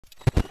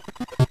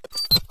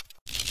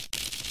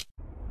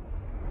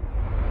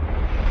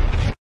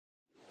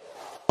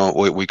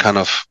We kind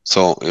of,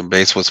 so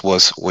Bayes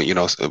was you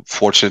know,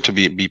 fortunate to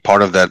be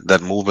part of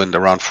that movement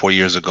around 4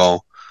 years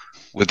ago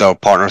with our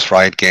partners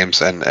Riot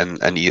Games and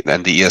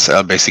the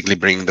ESL, basically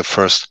bringing the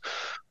first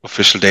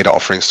official data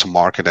offerings to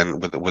market,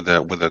 and with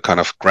a kind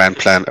of grand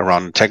plan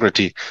around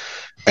integrity.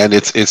 And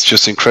it's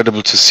just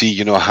incredible to see,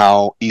 you know,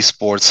 how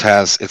esports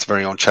has its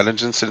very own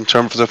challenges in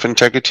terms of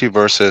integrity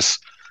versus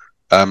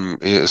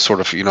sort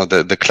of, you know,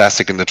 the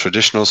classic in the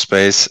traditional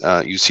space.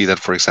 You see that,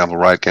 for example,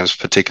 Riot Games in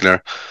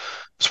particular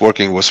is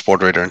working with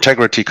sport radar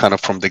integrity kind of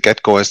from the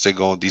get-go. As they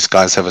go, these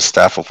guys have a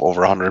staff of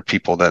over 100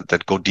 people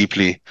that go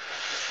deeply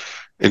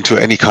into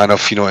any kind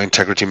of, you know,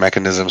 integrity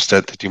mechanisms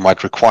that you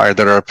might require,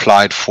 that are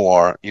applied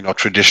for, you know,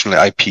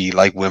 traditional IP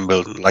like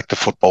Wimbledon, like the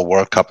Football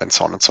World Cup, and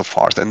so on and so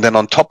forth. And then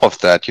on top of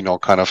that, you know,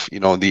 kind of, you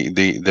know,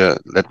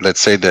 let's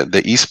say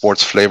the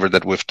esports flavor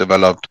that we've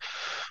developed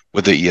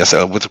with the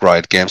ESL, with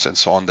Riot Games, and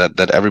so on,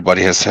 that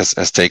everybody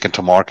has taken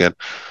to market.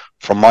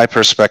 From my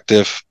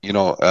perspective, you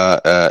know,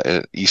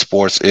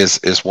 esports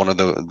is one of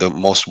the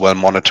most well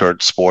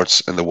monitored sports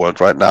in the world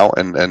right now,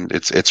 and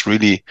it's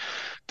really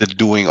the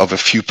doing of a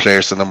few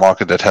players in the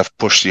market that have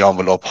pushed the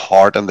envelope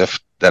hard, and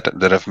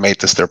that have made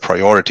this their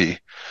priority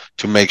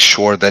to make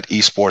sure that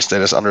esports,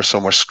 that is under so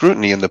much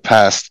scrutiny in the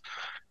past,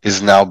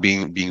 is now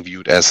being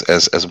viewed as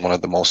one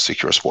of the most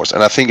secure sports.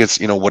 And I think it's,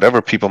 you know,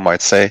 whatever people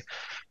might say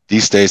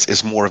these days,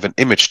 is more of an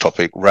image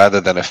topic rather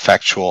than a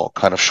factual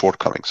kind of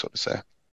shortcoming, so to say.